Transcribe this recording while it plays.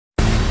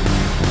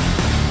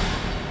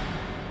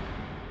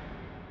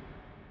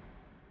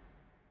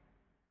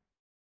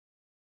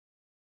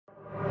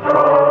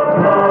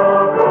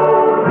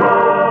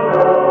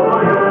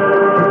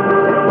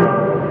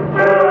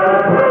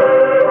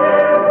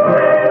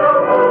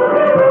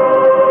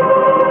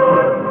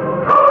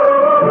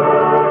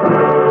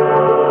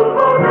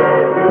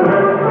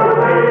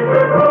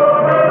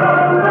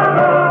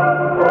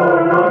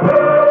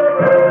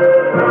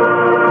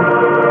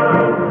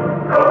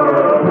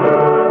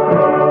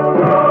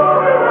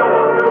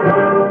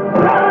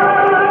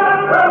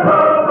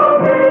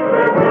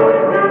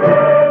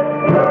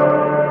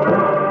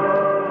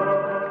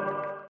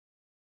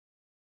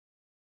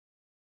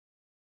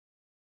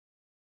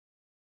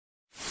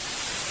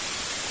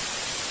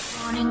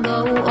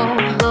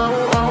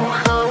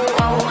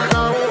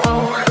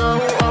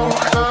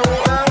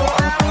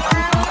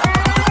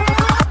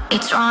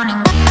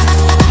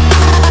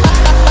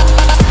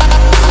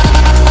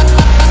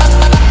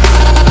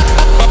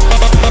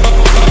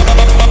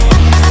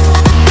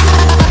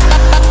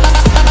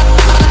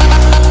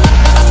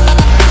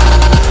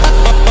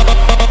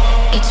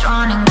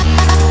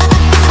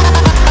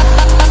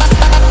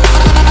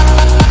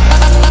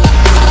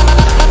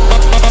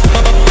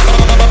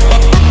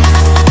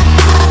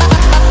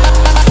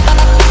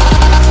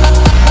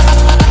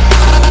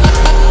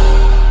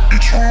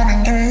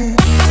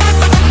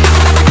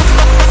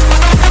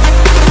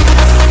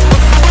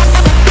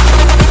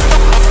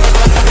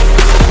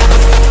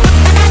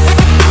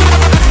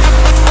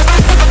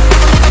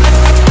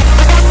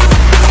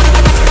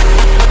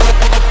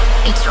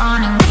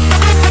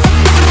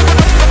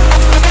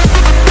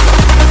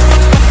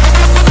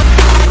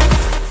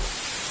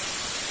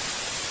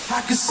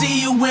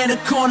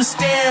Corner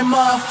staring,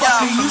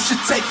 motherfucker, you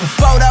should take a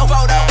photo.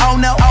 Oh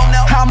no,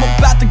 I'm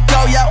about to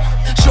go, yo.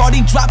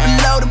 Shorty drop it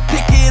low to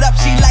pick it up,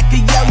 she like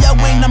a yo-yo.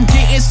 And I'm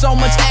getting so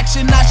much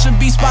action, I should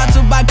be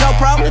sponsored by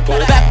GoPro.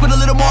 Back with a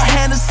little more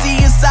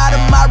Hennessy inside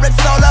of my red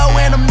Solo.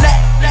 And I'm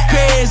that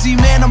crazy,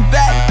 man, I'm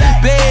back.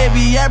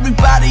 Baby,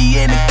 everybody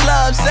in the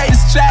club say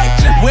this track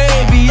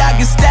wavy, I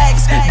get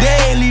stacks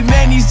daily,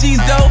 man, these G's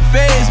don't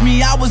faze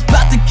me. I was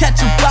about to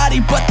catch a body,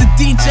 but the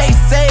DJ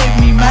saved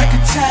me, man. I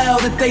could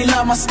tell that they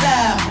love my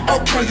style.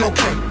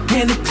 Okay,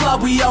 in the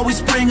club we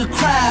always bring a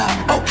crowd.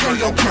 Okay,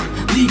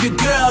 leave your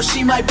girl,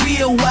 she might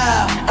be a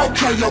while.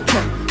 Okay,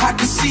 I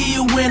can see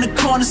you in the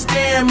corner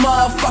staring,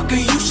 motherfucker,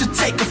 you should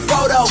take a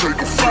photo.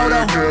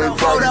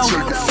 Photo.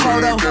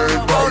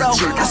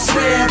 I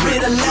swear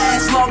it'll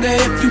last longer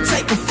if you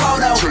take a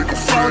photo.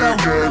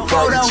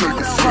 Photo.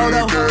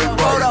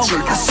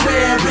 I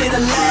swear it'll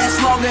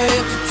last longer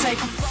if you take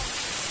a photo.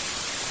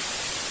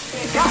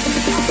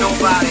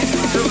 Nobody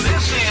do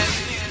this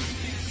shit.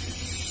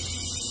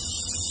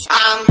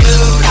 I'm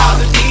good, I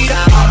would need,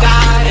 I would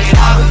die,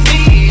 I would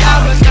need, I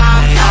would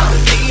die, I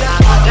would need, I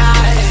would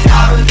die,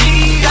 I would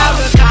need, I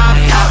would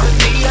die, I would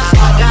need, I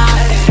would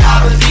die,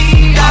 I would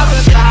need, I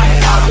would die,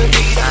 I would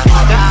need, I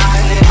would die.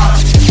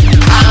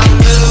 I'm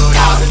good,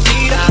 I would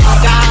need, I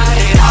would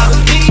die, I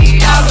would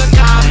need, I would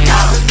die,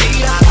 I would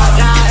need, I would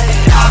die,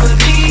 I would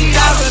need,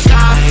 I would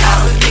die,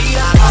 I would need,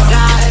 I would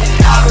die,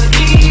 I would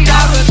need,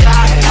 I would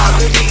die, I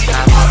would need,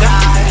 I would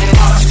die.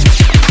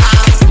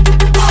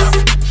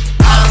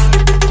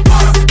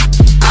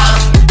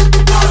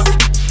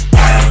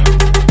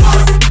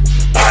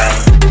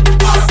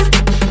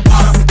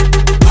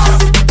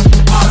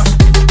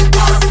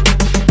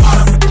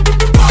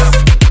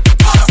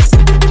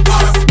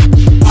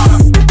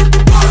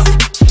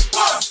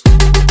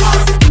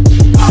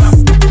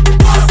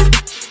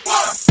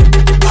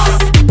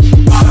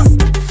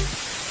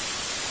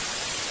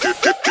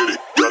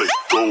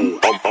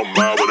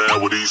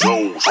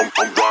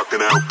 I'm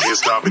rocking out, can't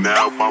stop me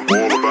now. I'm all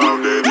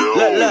about that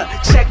dough. Look,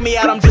 check me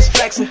out, I'm just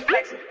flexing.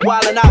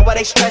 Wildin' out while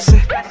they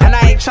stressin'. And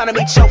I ain't tryna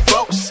meet your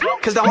folks,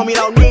 cause the homie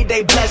don't need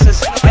they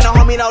blessings. And the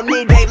homie don't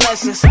need they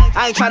lessons.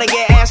 I ain't tryna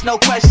get asked no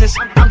questions.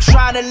 I'm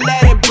tryna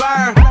let it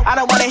burn. I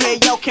don't wanna hear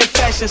your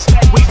confessions.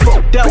 We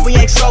fucked up, we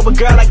ain't sober,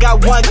 girl. I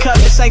got one cup,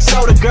 this ain't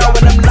soda, girl.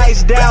 When them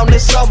lights down,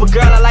 it's over,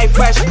 girl. I like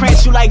Fresh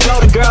Prince, you like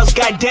Golden Girls.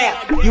 Goddamn,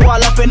 you all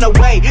up in the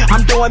way.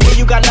 I'm doing me,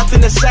 you got nothing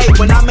to say.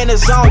 When I'm in the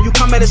zone, you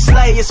coming to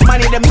slay. It's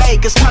money to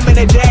make, it's coming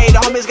today. The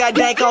homies got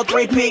dank on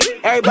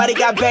 3P. Everybody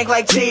got bank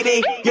like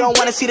TD. You don't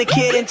wanna see the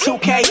kid in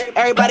 2K.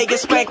 Everybody get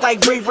spanked like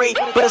Riri.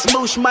 But it's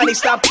moosh money,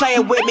 stop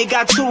playing with me.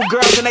 Got two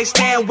girls and they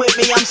stand with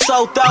me. I'm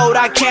so throwed,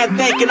 I can't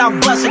think. And I'm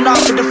busting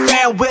off with the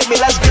fan with me.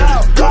 Let's go.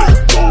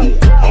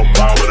 I'm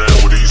mobbing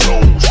out with these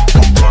hoes.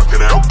 I'm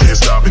rocking out, can't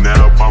stop me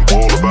now. I'm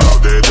all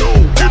about that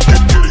dough. Get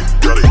it,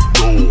 got it,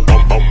 go.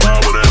 I'm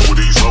mobbing out with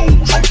these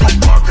hoes. I'm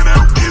rocking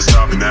out, can't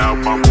stop me now.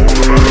 I'm all about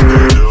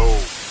that dough.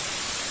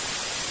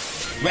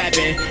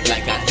 Rapping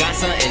like I got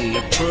something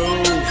to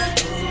prove,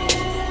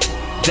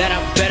 that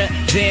I'm better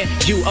than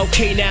you.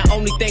 Okay, now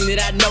only thing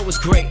that I know is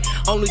great.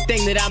 Only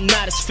thing that I'm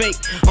not is fake.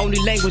 Only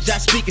language I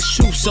speak is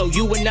truth, so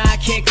you and I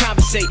can't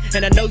conversate.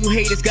 And I know you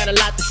haters got a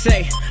lot to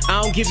say.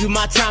 I don't give you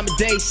my time of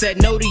day.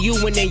 Said no to you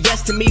and then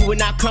yes to me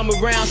when I come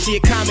around. She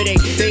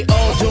accommodate. They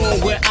all doing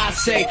what I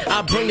say.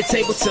 I bring the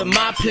table to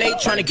my plate,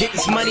 trying to get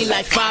this money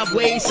like 5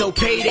 ways. So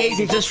paydays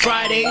and just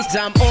Fridays,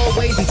 I'm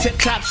always in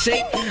tip-top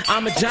shape.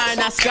 I'm a giant,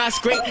 I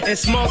skyscrape. And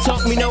small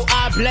talk me no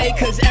I blade,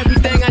 cause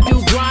everything I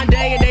do grande.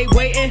 And they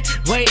waiting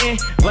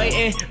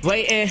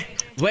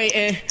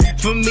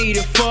for me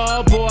to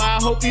fall. Boy, I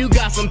hope you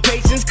got some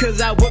patience,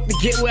 cause I work to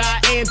get where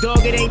I am,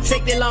 dog. It ain't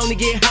take that long to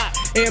get hot.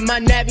 And my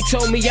nabby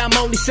told me I'm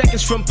only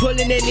seconds from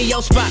pulling into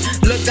your spot.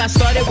 Look, I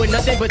started with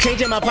nothing but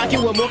changing my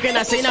pocket. What more can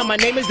I say? Now my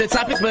name is the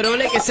topic, but all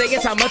they can say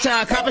is how much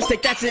I accomplished.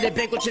 Take that to the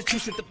bank with your 2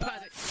 cent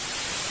deposit.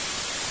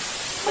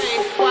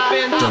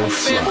 Don't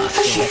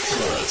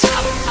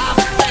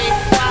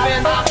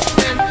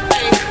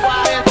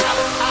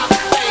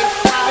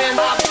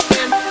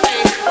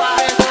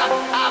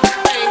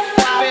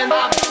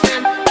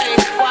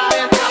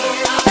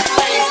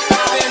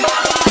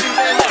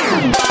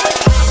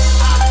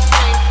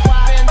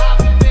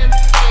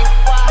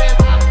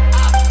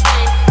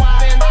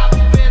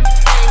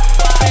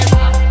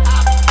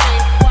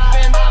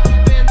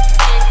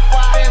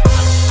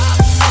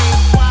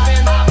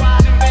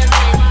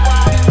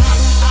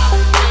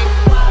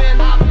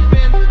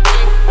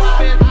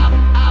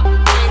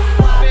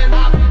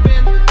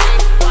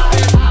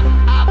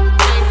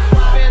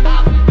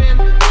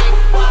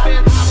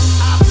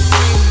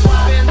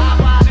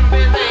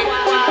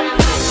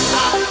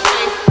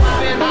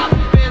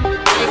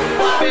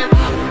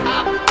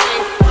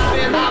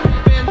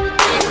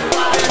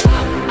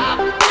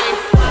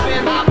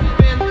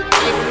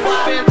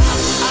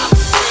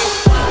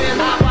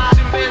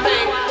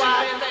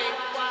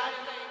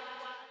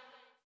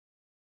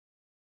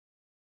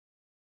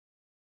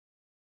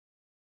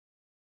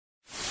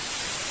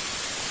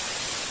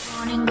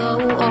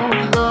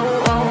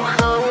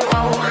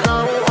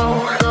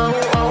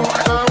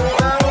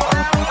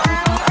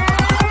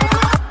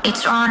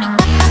It's running.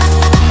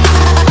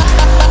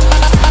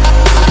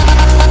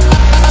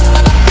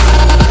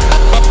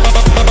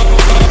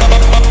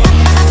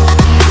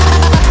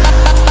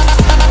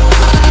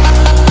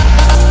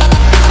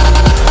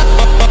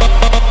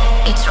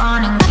 It's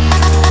running.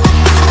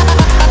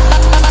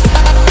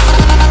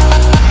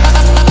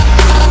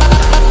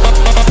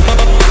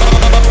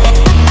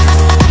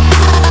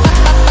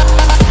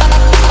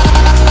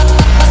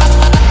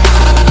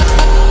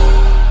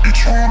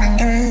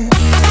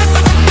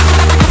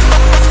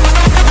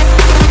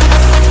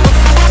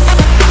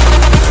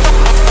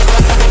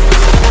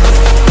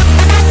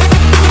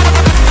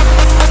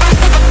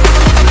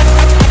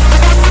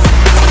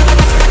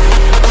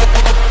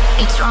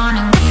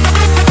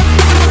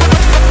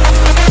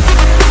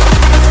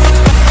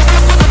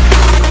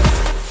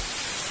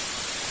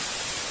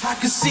 I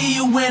can see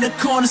you in the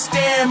corner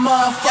staring,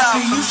 motherfucker.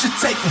 You should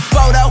take a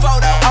photo.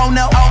 Oh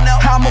no,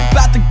 I'm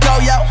about to go,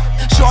 yo.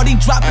 Shorty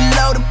drop it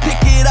low to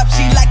pick it up.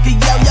 She like a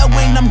yo-yo.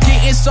 And I'm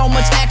getting so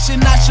much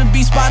action, I should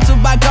be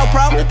sponsored by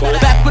GoPro.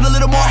 Back with a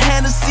little more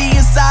Hennessy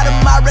inside of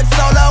my red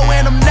Solo.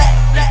 And I'm that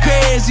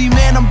crazy,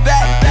 man, I'm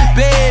back.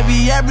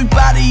 Baby,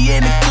 everybody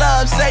in the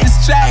club say this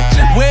track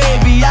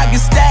wavy. I get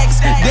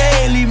stacks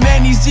daily,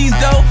 man, these G's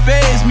don't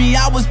faze me.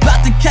 I was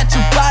about to catch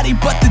a body,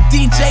 but the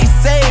DJ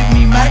saved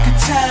me, man. I could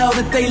tell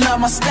that they love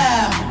my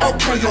style.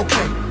 Okay.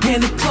 In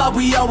the club,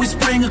 we always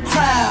bring a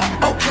crowd.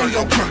 Okay.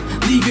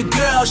 Leave your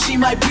girl, she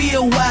might be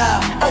a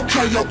while.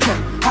 Okay.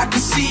 I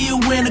can see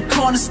you in the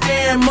corner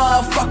staring,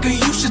 motherfucker.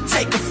 You should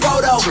take a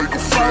photo.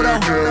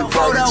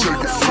 Photo.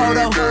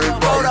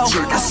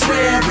 I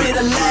swear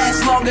it'll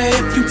last longer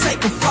if you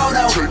take a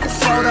photo.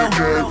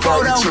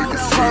 Photo.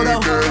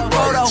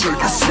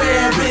 I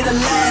swear it'll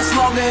last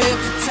longer if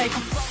you take a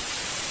photo.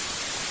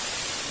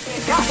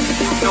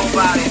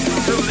 Nobody can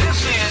do this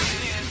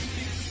shit.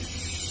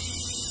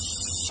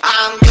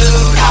 I'm good,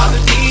 I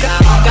was deep, I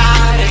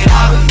died,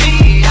 I was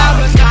deep, I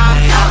was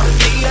dying, I was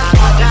deep,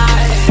 I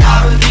died,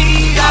 I was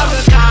deep, I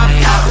was dying,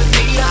 I was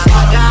deep,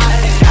 I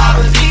died, I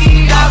was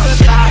deep, I was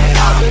dying,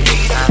 I was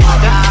deep, I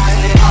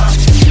died.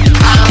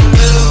 I'm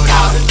good,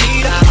 I was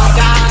deep, I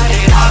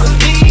died, I was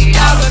deep,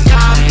 I was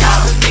dying,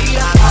 I was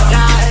deep, I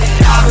died,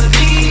 I was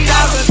deep,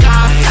 I was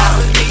dying, I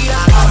was deep,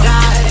 I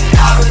died,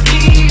 I was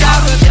deep, I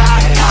was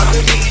dying, I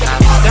was deep,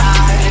 I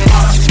died.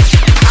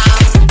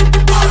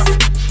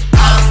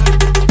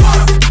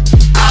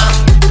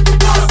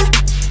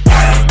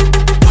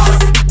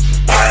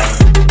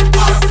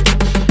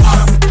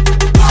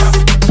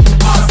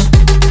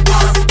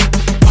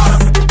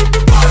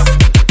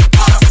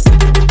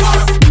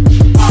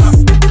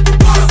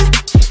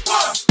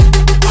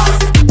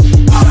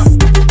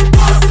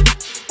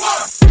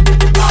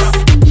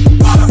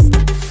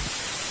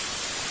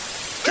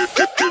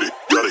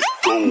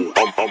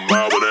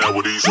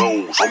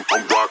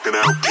 I'm rocking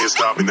out, can't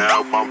stop me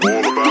now. I'm all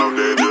about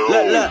that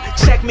dough. Look,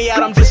 check me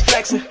out, I'm just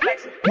flexing.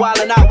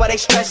 Wildin' out while they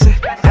stressin'.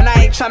 And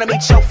I ain't tryna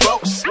meet your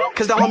folks,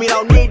 cause the homie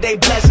don't need they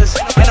blessings.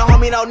 And the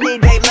homie don't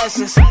need they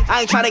lessons.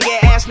 I ain't tryna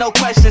get asked no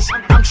questions.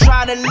 I'm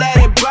tryna let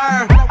it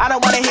burn. I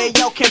don't wanna hear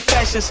your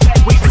confessions.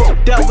 We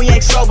fucked up, we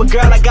ain't sober,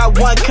 girl. I got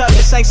one cup,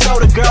 this ain't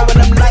soda, girl. When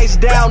them lights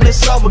down,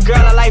 it's over,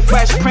 girl. I like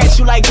Fresh Prince,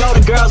 you like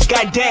Golden Girls.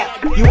 Goddamn,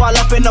 you all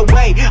up in the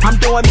way. I'm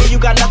doing me, you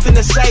got nothing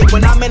to say.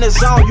 When I'm in the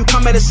zone, you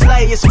come in to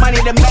slay. It's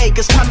money to make,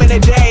 it's coming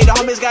today. The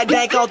homies got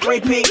dank on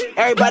 3P.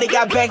 Everybody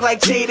got bank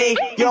like TD.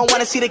 You don't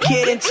wanna see the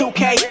kid in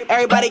 2K.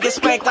 Everybody get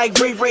spanked like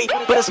Riri.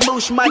 But it's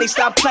moosh money,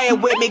 stop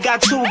playing with me.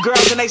 Got two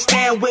girls and they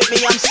stand with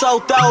me. I'm so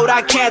throwed,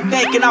 I can't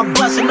think. And I'm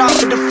busting off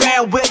with the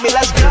fan with me.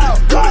 Let's go.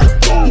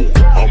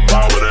 I'm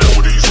mobbing out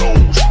with these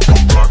hoes.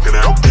 I'm rocking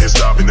out, can't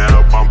stop me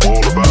now. I'm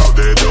all about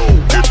that dough.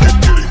 Get it,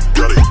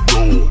 got it,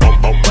 go.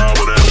 I'm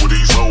mobbing out with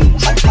these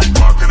hoes. I'm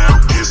rocking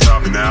out, can't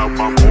stop me now. I'm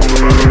all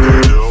about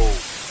that dough.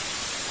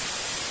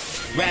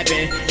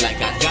 Rapping like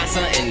I got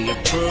something to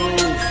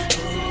prove.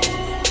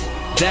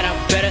 That I'm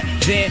better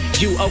than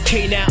you.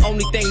 Okay, now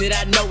only thing that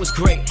I know is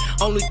great.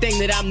 Only thing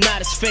that I'm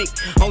not is fake.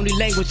 Only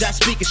language I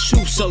speak is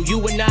truth. So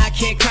you and I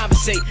can't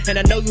conversate. And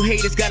I know you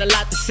haters got a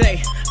lot to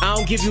say. I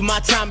don't give you my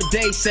time of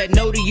day. Said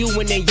no to you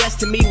and then yes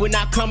to me when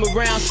I come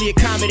around. See,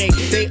 accommodate.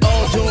 They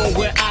all doing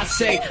what I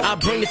say. I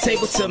bring the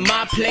table to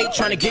my plate.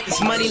 Trying to get this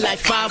money like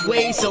 5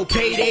 ways. So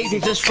paydays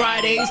and just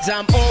Fridays.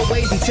 I'm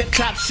always in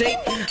tip-top shape.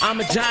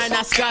 I'm a giant,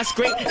 I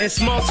skyscrape. And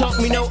small talk,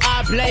 me know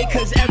I blade.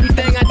 Cause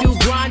everything I do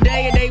grind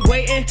day. And they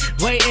waiting.